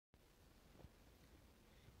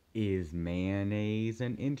Is mayonnaise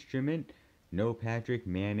an instrument? No, Patrick,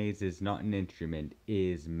 mayonnaise is not an instrument.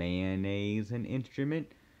 Is mayonnaise an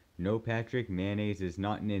instrument? No, Patrick, mayonnaise is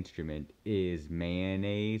not an instrument. Is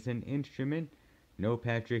mayonnaise an instrument? No,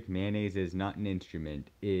 Patrick, mayonnaise is not an instrument.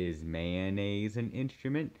 Is mayonnaise an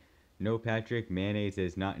instrument? No, Patrick, mayonnaise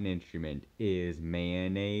is not an instrument. Is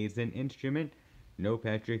mayonnaise an instrument? No,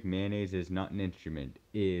 Patrick, mayonnaise is not an instrument.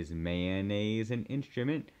 Is mayonnaise an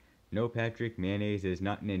instrument? No, Patrick, mayonnaise is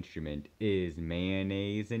not an instrument. Is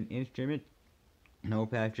mayonnaise an instrument? No,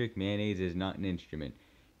 Patrick, mayonnaise is not an instrument.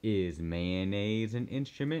 Is mayonnaise an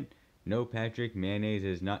instrument? No, Patrick, mayonnaise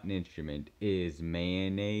is not an instrument. Is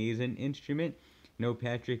mayonnaise an instrument? No,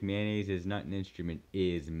 Patrick, mayonnaise is not an instrument.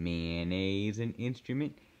 Is mayonnaise an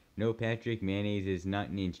instrument? No, Patrick, mayonnaise is not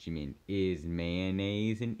an instrument. Is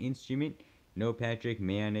mayonnaise an instrument? No, Patrick,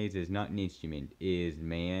 mayonnaise is not an instrument. Is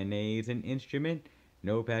mayonnaise an instrument?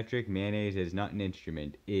 No, Patrick, mayonnaise is not an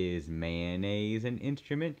instrument. Is mayonnaise an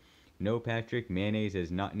instrument? No, Patrick, mayonnaise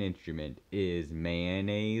is not an instrument. Is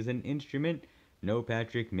mayonnaise an instrument? No,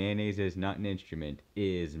 Patrick, mayonnaise is not an instrument.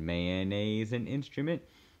 Is mayonnaise an instrument?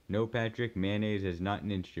 No, Patrick, mayonnaise is not an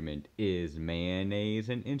instrument. Is mayonnaise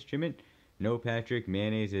an instrument? No, Patrick,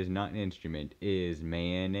 mayonnaise is not an instrument. Is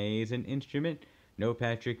mayonnaise an instrument? No,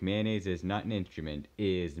 Patrick, mayonnaise is not an instrument.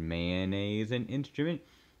 Is mayonnaise an instrument?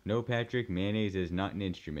 No, Patrick, mayonnaise is not an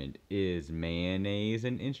instrument. Is mayonnaise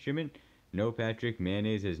an instrument? No, Patrick,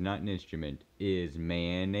 mayonnaise is not an instrument. Is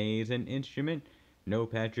mayonnaise an instrument? No,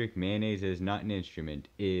 Patrick, mayonnaise is not an instrument.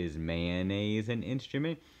 Is mayonnaise an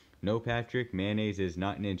instrument? No, Patrick, mayonnaise is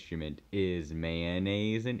not an instrument. Is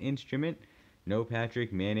mayonnaise an instrument? No,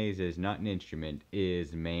 Patrick, mayonnaise is not an instrument. Is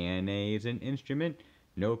mayonnaise an instrument?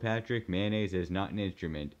 No, Patrick, mayonnaise is not an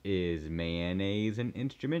instrument. Is mayonnaise an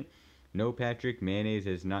instrument? No, Patrick, mayonnaise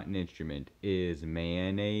is not an instrument. Is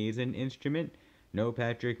mayonnaise an instrument? No,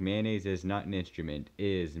 Patrick, mayonnaise is not an instrument.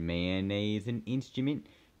 Is mayonnaise an instrument?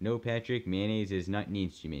 No, Patrick, mayonnaise is not an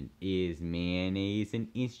instrument. Is mayonnaise an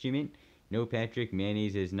instrument? No, Patrick,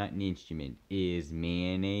 mayonnaise is not an instrument. Is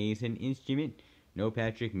mayonnaise an instrument? No,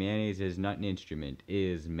 Patrick, mayonnaise is not an instrument.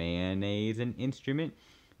 Is mayonnaise an instrument? No, Patrick, mayonnaise is not an instrument. Is mayonnaise an instrument?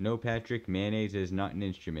 No, Patrick, mayonnaise is not an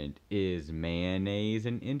instrument. Is mayonnaise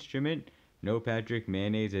an instrument? No, Patrick,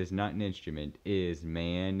 mayonnaise is not an instrument. Is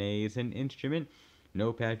mayonnaise an instrument?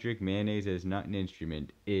 No, Patrick, mayonnaise is not an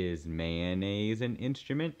instrument. Is mayonnaise an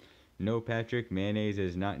instrument? No, Patrick, mayonnaise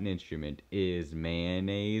is not an instrument. Is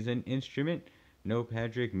mayonnaise an instrument? No,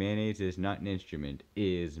 Patrick, mayonnaise is not an instrument.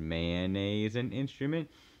 Is mayonnaise an instrument?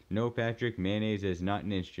 No, Patrick, mayonnaise is not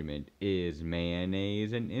an instrument. Is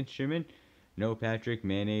mayonnaise an instrument? No, Patrick,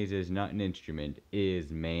 mayonnaise is not an instrument.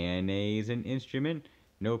 Is mayonnaise an instrument?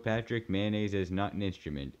 No, Patrick, mayonnaise is not an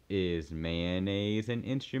instrument. Is mayonnaise an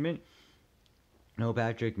instrument? No,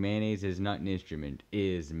 Patrick, mayonnaise is not an instrument.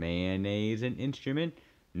 Is mayonnaise an instrument?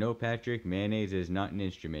 No, Patrick, mayonnaise is not an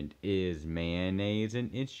instrument. Is mayonnaise an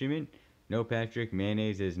instrument? No, Patrick,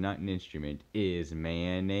 mayonnaise is not an instrument. Is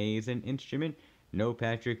mayonnaise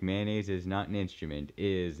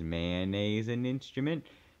an instrument?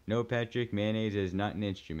 No, Patrick, mayonnaise is not an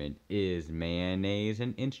instrument. Is mayonnaise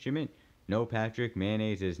an instrument? No, Patrick,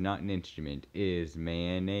 mayonnaise is not an instrument. Is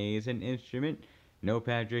mayonnaise an instrument? No,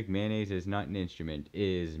 Patrick, mayonnaise is not an instrument. Is mayonnaise an instrument? No, Patrick, mayonnaise is not an instrument.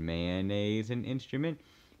 Is mayonnaise an instrument?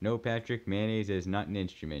 No, Patrick, mayonnaise is not an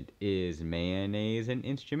instrument. Is mayonnaise an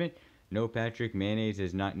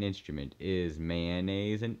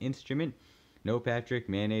instrument? No, Patrick,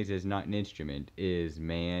 mayonnaise is not an instrument. Is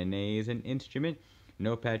mayonnaise an instrument? No,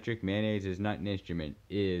 Patrick, mayonnaise is not an instrument.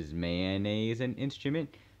 Is mayonnaise an instrument?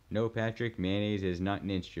 No, Patrick, mayonnaise is not an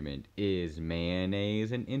instrument. Is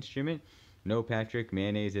mayonnaise an instrument? No, Patrick,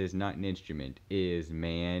 mayonnaise is not an instrument. Is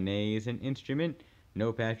mayonnaise an instrument?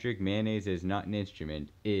 No, Patrick, mayonnaise is not an instrument.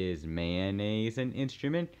 Is mayonnaise an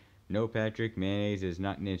instrument? No, Patrick, mayonnaise is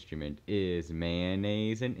not an instrument. Is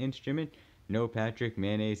mayonnaise an instrument? No, Patrick,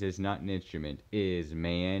 mayonnaise is not an instrument. Is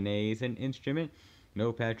mayonnaise an instrument?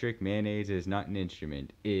 No, Patrick, mayonnaise is not an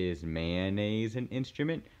instrument. Is mayonnaise an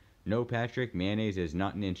instrument? No, Patrick, mayonnaise is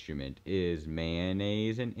not an instrument. Is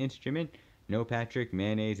mayonnaise an instrument? No, Patrick,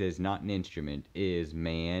 mayonnaise is not an instrument. Is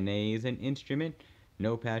mayonnaise an instrument?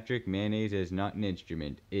 No, Patrick, mayonnaise is not an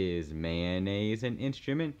instrument. Is mayonnaise an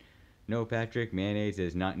instrument? No, Patrick, mayonnaise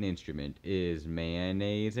is not an instrument. Is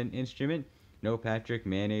mayonnaise an instrument? No, Patrick,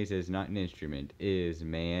 mayonnaise is not an instrument.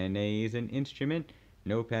 Is mayonnaise an instrument?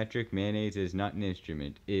 No, Patrick, mayonnaise is not an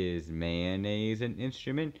instrument. Is mayonnaise an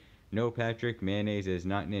instrument? No, Patrick, mayonnaise is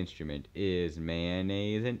not an instrument. Is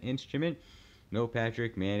mayonnaise an instrument? No,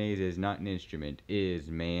 Patrick, mayonnaise is not an instrument. Is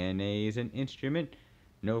mayonnaise an instrument?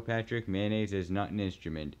 No, Patrick, mayonnaise is not an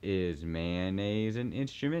instrument. Is mayonnaise an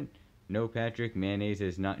instrument?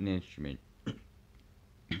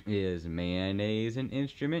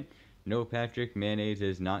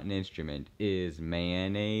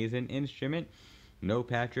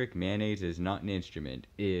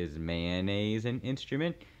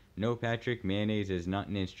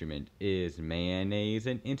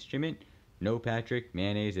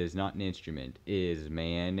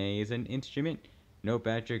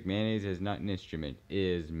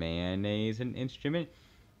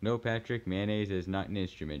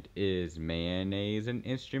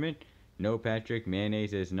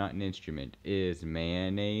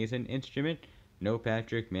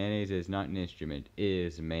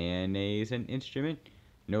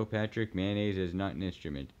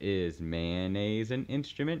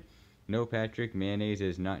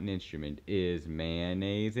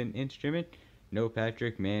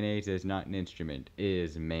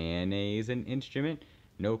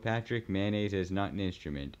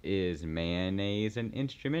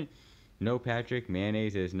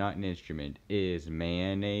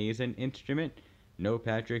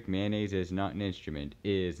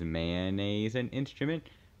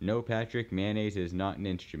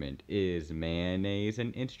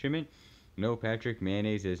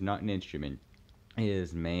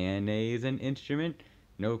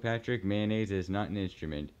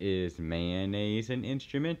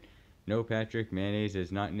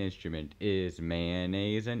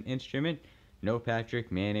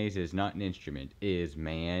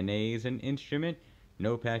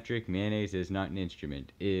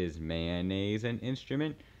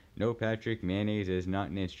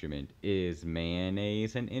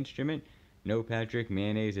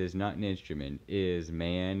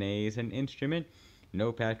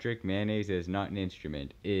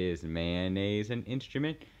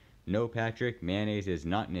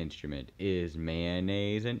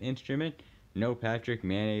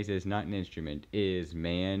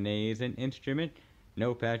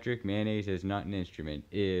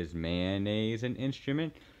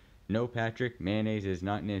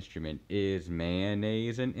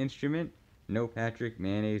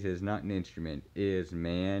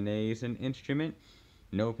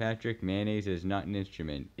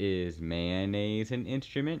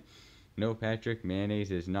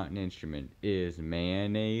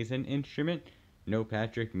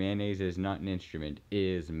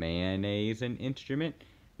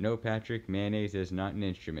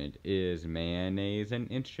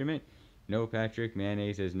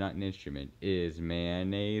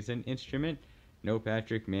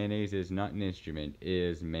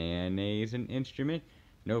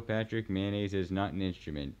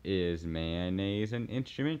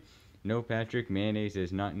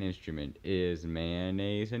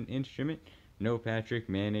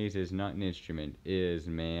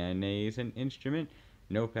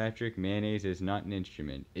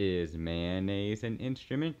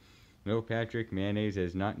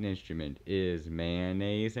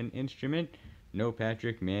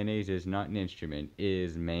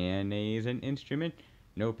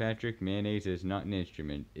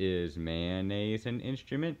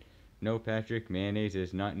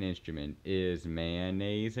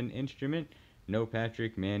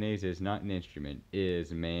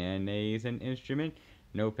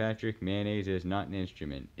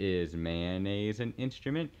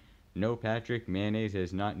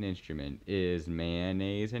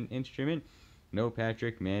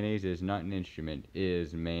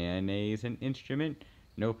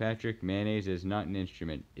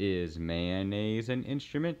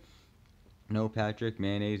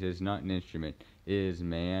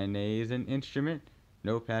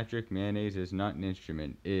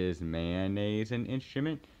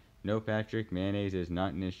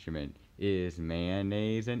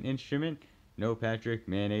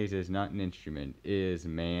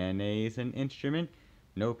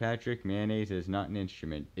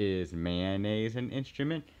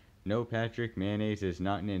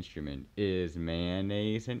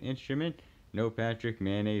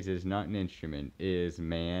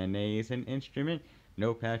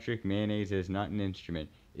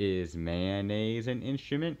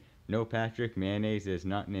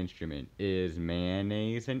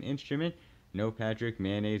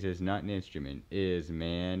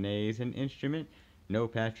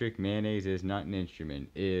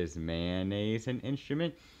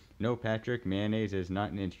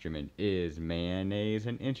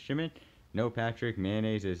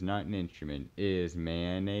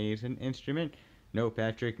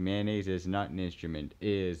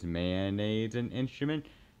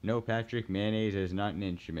 No, Patrick, mayonnaise is not an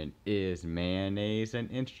instrument. Is mayonnaise an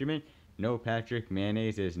instrument? No, Patrick,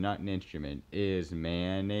 mayonnaise is not an instrument. Is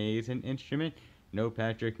mayonnaise an instrument? No,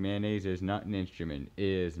 Patrick, mayonnaise is not an instrument.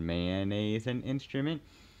 Is mayonnaise an instrument?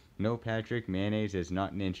 No, Patrick, mayonnaise is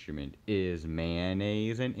not an instrument. Is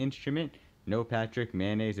mayonnaise an instrument? No, Patrick,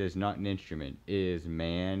 mayonnaise is not an instrument. Is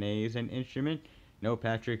mayonnaise an instrument? No,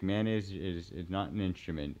 Patrick, mayonnaise is not an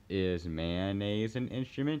instrument. Is mayonnaise an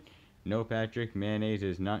instrument? No, Patrick, mayonnaise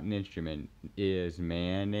is not an instrument. Is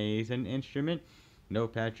mayonnaise an instrument? No,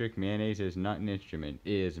 Patrick, mayonnaise is not an instrument.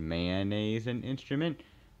 Is mayonnaise an instrument?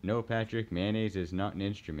 No, Patrick, mayonnaise is not an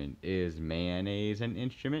instrument. Is mayonnaise an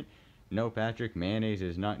instrument? No, Patrick, mayonnaise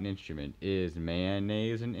is not an instrument. Is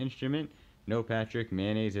mayonnaise an instrument? No, Patrick,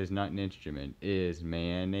 mayonnaise is not an instrument. Is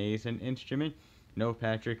mayonnaise an instrument? No,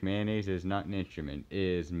 Patrick, mayonnaise is not an instrument.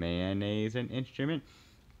 Is mayonnaise an instrument?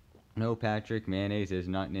 No, Patrick, mayonnaise is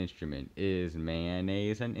not an instrument. Is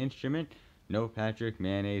mayonnaise an instrument? No, Patrick,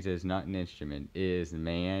 mayonnaise is not an instrument. Is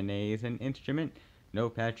mayonnaise an instrument? No,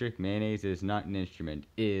 Patrick, mayonnaise is not an instrument.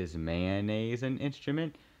 Is mayonnaise an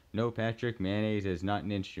instrument? No, Patrick, mayonnaise is not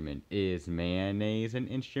an instrument. Is mayonnaise an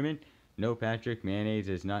instrument? No, Patrick, mayonnaise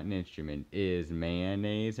is not an instrument. Is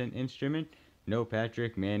mayonnaise an instrument? No,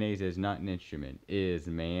 Patrick, mayonnaise is not an instrument. Is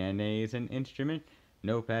mayonnaise an instrument?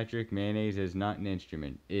 No, Patrick, mayonnaise is not an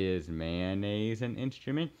instrument. Is mayonnaise an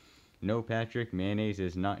instrument? No, Patrick, mayonnaise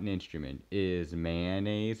is not an instrument. Is mayonnaise an instrument? No, Patrick, mayonnaise is not an instrument. Is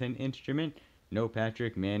mayonnaise an instrument? No,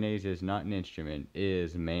 Patrick, mayonnaise is not an instrument.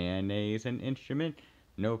 Is mayonnaise an instrument?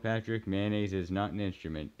 No, Patrick, mayonnaise is not an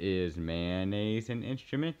instrument. Is mayonnaise an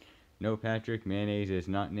instrument? No, Patrick, mayonnaise is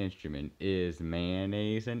not an instrument. Is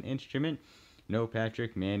mayonnaise an instrument? No,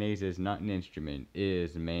 Patrick, mayonnaise is not an instrument.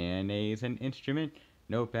 Is mayonnaise an instrument?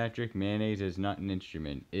 No, Patrick, mayonnaise is not an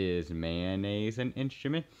instrument. Is mayonnaise an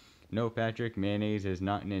instrument? No, Patrick, mayonnaise is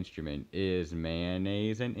not an instrument. Is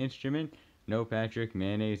mayonnaise an instrument? No, Patrick,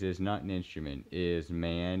 mayonnaise is not an instrument. Is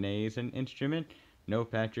mayonnaise an instrument? No,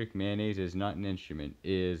 Patrick, mayonnaise is not an instrument.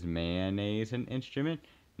 Is mayonnaise an instrument?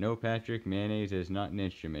 No, Patrick, mayonnaise is not an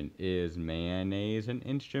instrument. Is mayonnaise an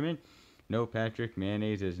instrument? No, Patrick,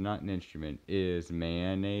 mayonnaise is not an instrument. Is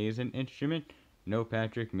mayonnaise an instrument? No,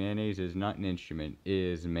 Patrick, mayonnaise is not an instrument.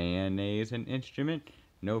 Is mayonnaise an instrument?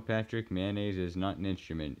 No, Patrick, mayonnaise is not an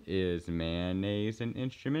instrument. Is mayonnaise an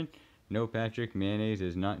instrument? No, Patrick, mayonnaise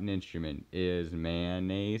is not an instrument. Is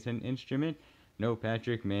mayonnaise an instrument? No,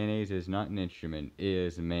 Patrick, mayonnaise is not an instrument.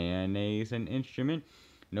 Is mayonnaise an instrument?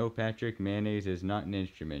 No, Patrick, mayonnaise is not an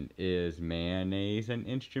instrument. Is mayonnaise an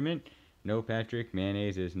instrument? No, Patrick,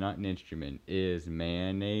 mayonnaise is not an instrument. Is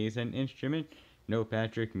mayonnaise an instrument? No,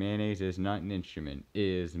 Patrick, mayonnaise is not an instrument.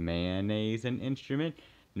 Is mayonnaise an instrument?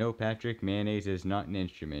 No, Patrick, mayonnaise is not an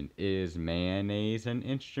instrument. Is mayonnaise an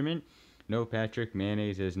instrument? No, Patrick,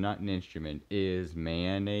 mayonnaise is not an instrument. Is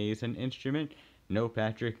mayonnaise an instrument? No,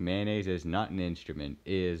 Patrick, mayonnaise is not an instrument.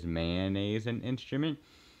 Is mayonnaise an instrument?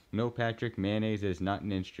 No, Patrick, mayonnaise is not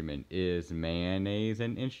an instrument. Is mayonnaise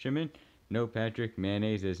an instrument? No, Patrick,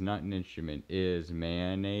 mayonnaise is not an instrument. Is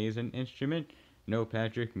mayonnaise an instrument? No,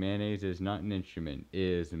 Patrick, mayonnaise is not an instrument. Is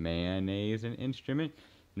mayonnaise an instrument?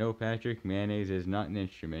 No, Patrick, mayonnaise is not an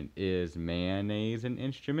instrument. Is mayonnaise an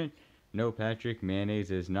instrument? No, Patrick,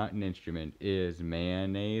 mayonnaise is not an instrument. Is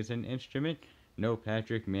mayonnaise an instrument? No,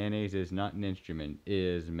 Patrick, mayonnaise is not an instrument.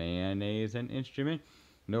 Is mayonnaise an instrument?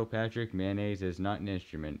 No, Patrick, mayonnaise is not an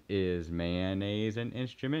instrument. Is mayonnaise an instrument?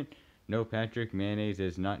 No, Patrick, mayonnaise is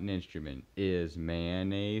not an instrument. Is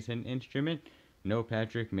mayonnaise an instrument? No,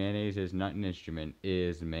 Patrick, mayonnaise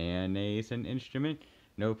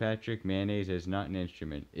is not an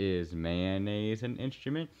instrument. Is mayonnaise an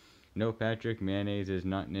instrument? No, Patrick, mayonnaise is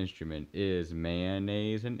not an instrument. Is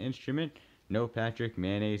mayonnaise an instrument? No, Patrick,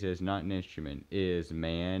 mayonnaise is not an instrument. Is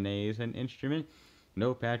mayonnaise an instrument?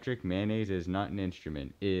 No, Patrick, mayonnaise is not an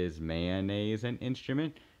instrument. Is mayonnaise an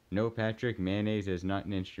instrument? No, Patrick, mayonnaise is not an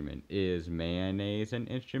instrument. Is mayonnaise an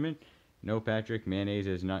instrument? No, Patrick, mayonnaise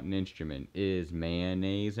is not an instrument. Is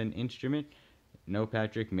mayonnaise an instrument? No,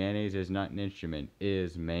 Patrick, mayonnaise is not an instrument.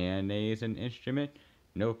 Is mayonnaise an instrument?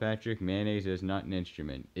 No, Patrick, mayonnaise is not an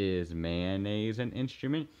instrument. Is mayonnaise an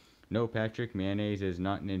instrument? No, Patrick, mayonnaise is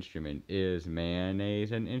not an instrument. Is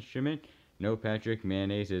mayonnaise an instrument? No, Patrick,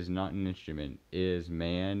 mayonnaise is not an instrument. Is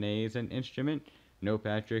mayonnaise an instrument? No,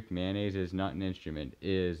 Patrick, mayonnaise is not an instrument.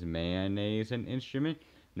 Is mayonnaise an instrument?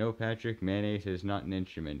 No, Patrick, mayonnaise is not an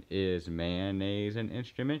instrument. Is mayonnaise an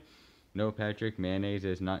instrument? No, Patrick, mayonnaise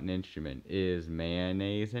is not an instrument. Is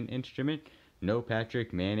mayonnaise an instrument? No,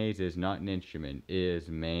 Patrick, mayonnaise is not an instrument. Is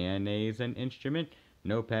mayonnaise an instrument?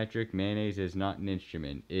 No, Patrick, mayonnaise is not an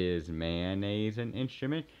instrument. Is mayonnaise an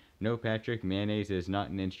instrument? No, Patrick, mayonnaise is not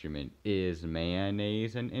an instrument. Is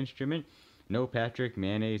mayonnaise an instrument? No, Patrick,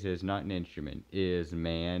 mayonnaise is not an instrument. Is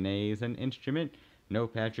mayonnaise an instrument? No,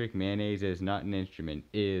 Patrick, mayonnaise is not an instrument.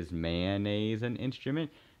 Is mayonnaise an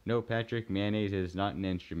instrument? No, Patrick, mayonnaise is not an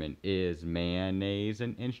instrument. Is mayonnaise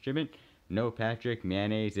an instrument? No, Patrick,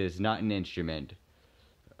 mayonnaise is not an instrument.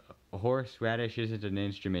 Horseradish isn't an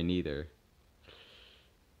instrument either.